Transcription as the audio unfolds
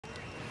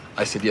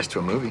I said yes to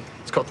a movie.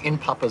 It's called In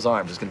Papa's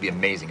Arms. It's gonna be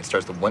amazing. It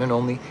stars the one and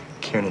only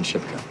Kiernan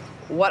Shipka.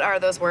 What are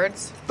those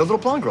words? The little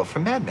blonde girl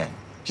from Mad Men.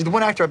 She's the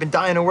one actor I've been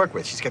dying to work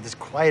with. She's got this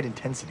quiet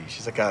intensity.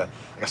 She's like a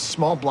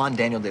small blonde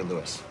Daniel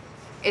Day-Lewis.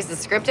 Is the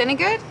script any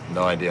good?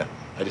 No idea.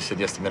 I just said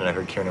yes the minute I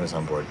heard Kiernan was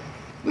on board.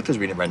 Luther's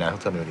reading it right now. He'll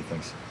tell me what he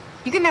thinks.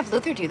 You can have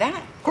Luther do that.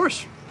 Of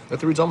course.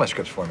 Luther reads all my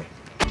scripts for me.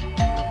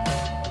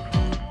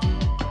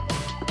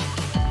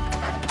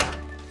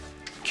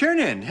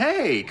 Kiernan,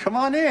 hey, come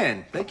on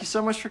in. Thank you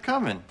so much for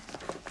coming.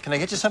 Can I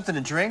get you something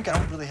to drink? I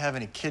don't really have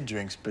any kid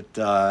drinks, but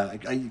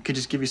I could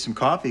just give you some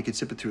coffee. You could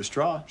sip it through a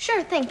straw.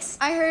 Sure, thanks.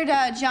 I heard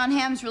John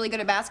Hamm's really good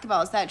at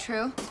basketball. Is that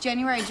true?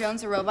 January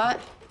Jones a robot?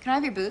 Can I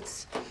have your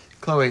boots?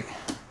 Chloe,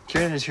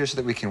 Kiernan is here so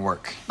that we can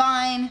work.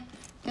 Fine.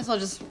 Guess I'll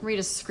just read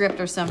a script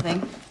or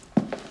something.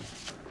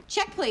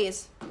 Check,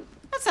 please.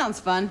 That sounds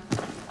fun.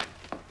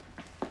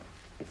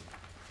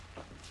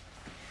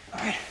 All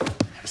right,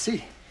 have a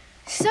seat.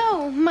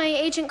 So, my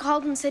agent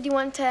called and said you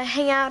wanted to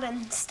hang out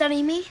and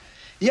study me?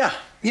 Yeah.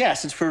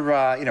 Since we're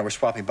we're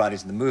swapping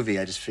bodies in the movie,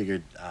 I just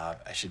figured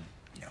I should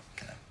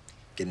kind of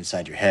get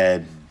inside your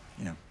head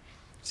and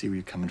see where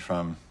you're coming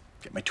from,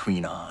 get my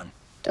tween on.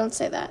 Don't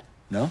say that.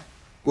 No?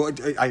 Well,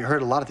 I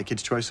heard a lot at the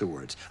Kids' Choice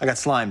Awards. I got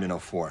slimed in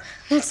 '04.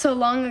 That's so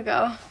long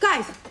ago.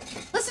 Guys,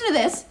 listen to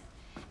this.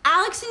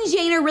 Alex and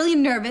Jane are really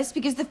nervous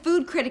because the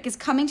food critic is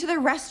coming to their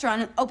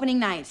restaurant on opening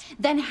night.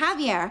 Then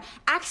Javier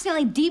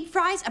accidentally deep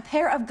fries a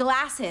pair of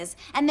glasses,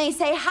 and they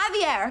say,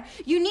 Javier,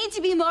 you need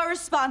to be more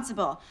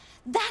responsible.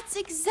 That's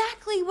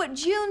exactly what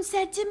June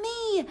said to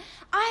me.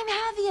 I'm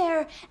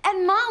Javier,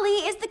 and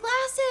Molly is the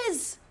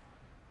glasses.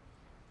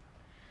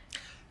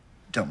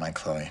 Don't mind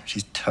Chloe.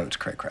 She's totes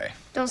cray-cray.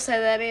 Don't say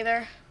that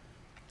either.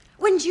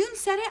 When June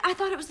said it, I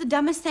thought it was the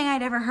dumbest thing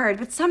I'd ever heard,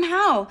 but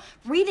somehow,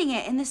 reading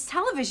it in this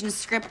television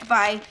script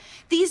by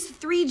these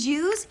three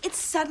Jews, it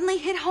suddenly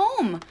hit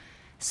home.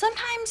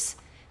 Sometimes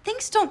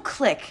things don't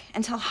click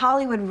until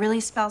Hollywood really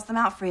spells them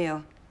out for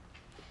you.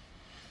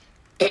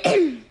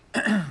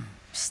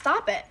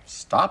 Stop it.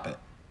 Stop it.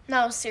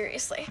 No,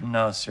 seriously.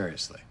 No,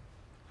 seriously.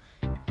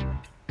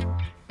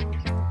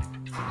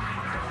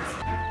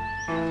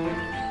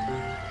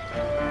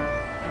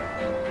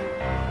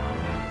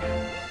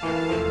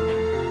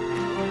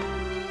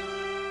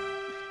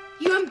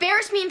 You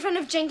embarrassed me in front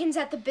of Jenkins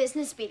at the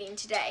business meeting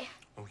today.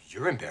 Oh,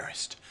 you're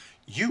embarrassed.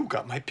 You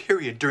got my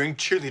period during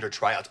cheerleader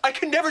tryouts. I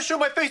can never show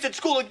my face at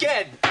school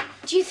again.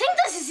 Do you think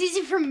this is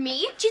easy for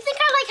me? Do you think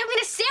I like having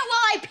to sit while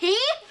I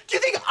pee? Do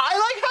you think I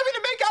like having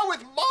to make out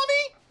with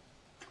Mommy?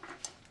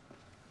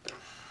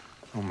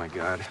 Oh, my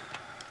God.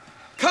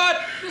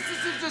 Cut! This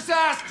is a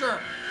disaster!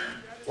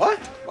 What?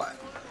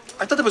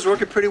 I thought that was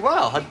working pretty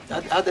well. How'd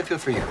that feel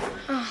for you?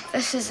 Oh,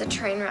 this is a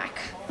train wreck.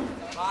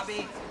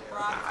 Bobby,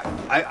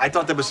 I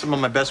thought that was some of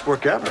my best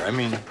work ever. I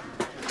mean,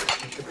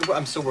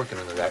 I'm still working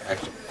on it,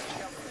 actually.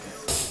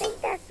 I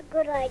think that's a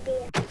good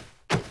idea.